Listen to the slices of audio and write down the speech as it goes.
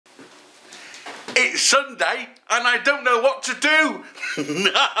It's Sunday and I don't know what to do.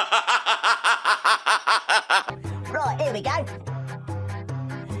 Right, here we go.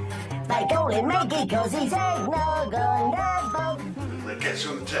 They call him Maggie because he's Eggnogonthebog. Let's get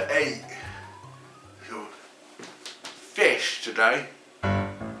something to eat. Some fish today. A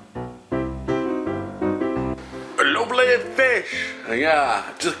lovely fish.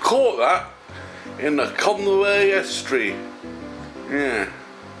 Yeah, just caught that in the Conway estuary. Yeah,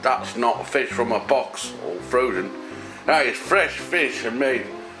 that's not fish from a box or frozen. That is fresh fish and made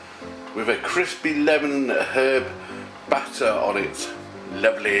with a crispy lemon and herb batter on it.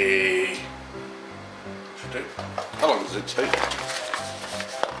 Lovely. Should do. How long does it take?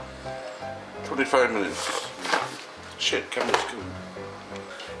 25 minutes. Shit, camera's going.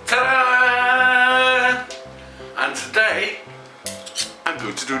 Ta-da! And today, I'm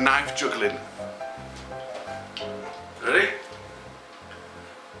going to do knife juggling. Ready?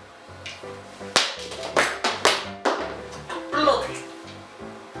 Bloody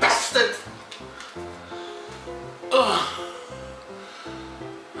bastard! Ugh.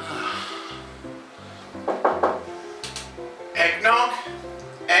 Eggnog,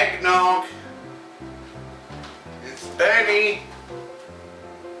 eggnog. It's Benny.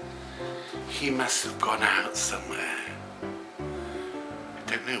 He must have gone out somewhere. I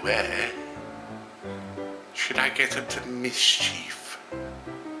don't know where. Should I get up to mischief?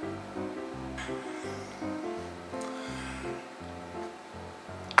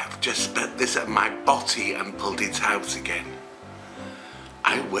 I've just spent this at my body and pulled it out again.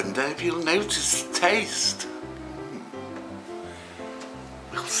 I wonder if you'll notice the taste.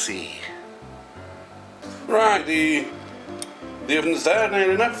 We'll see. Right, the oven's there,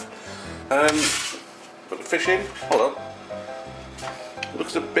 near enough. Put the fish in. Hold on. It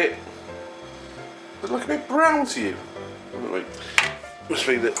looks a bit brown to you. Wait. Must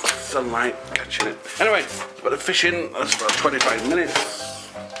be the sunlight catching it. Anyway, put the fish in. That's about 25 minutes.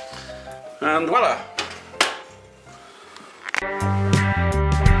 And voila.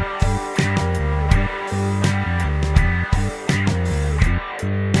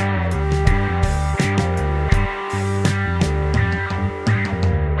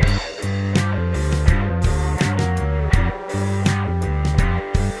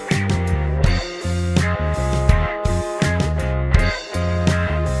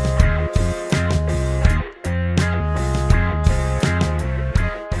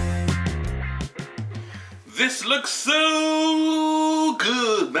 This looks so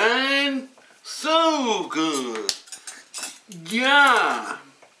good, man. So good. Yeah.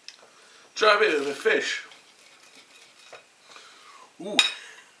 Try a bit of the fish. Ooh,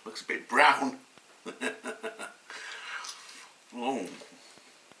 looks a bit brown. Oh.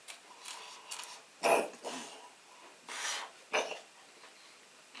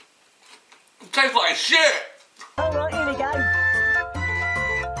 It tastes like shit. Alright, here we go.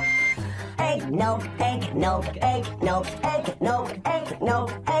 Eggnog, eggnog, eggnog, eggnog,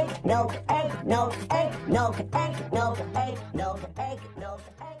 eggnog, eggnog, eggnog, eggnog, eggnog, eggnog.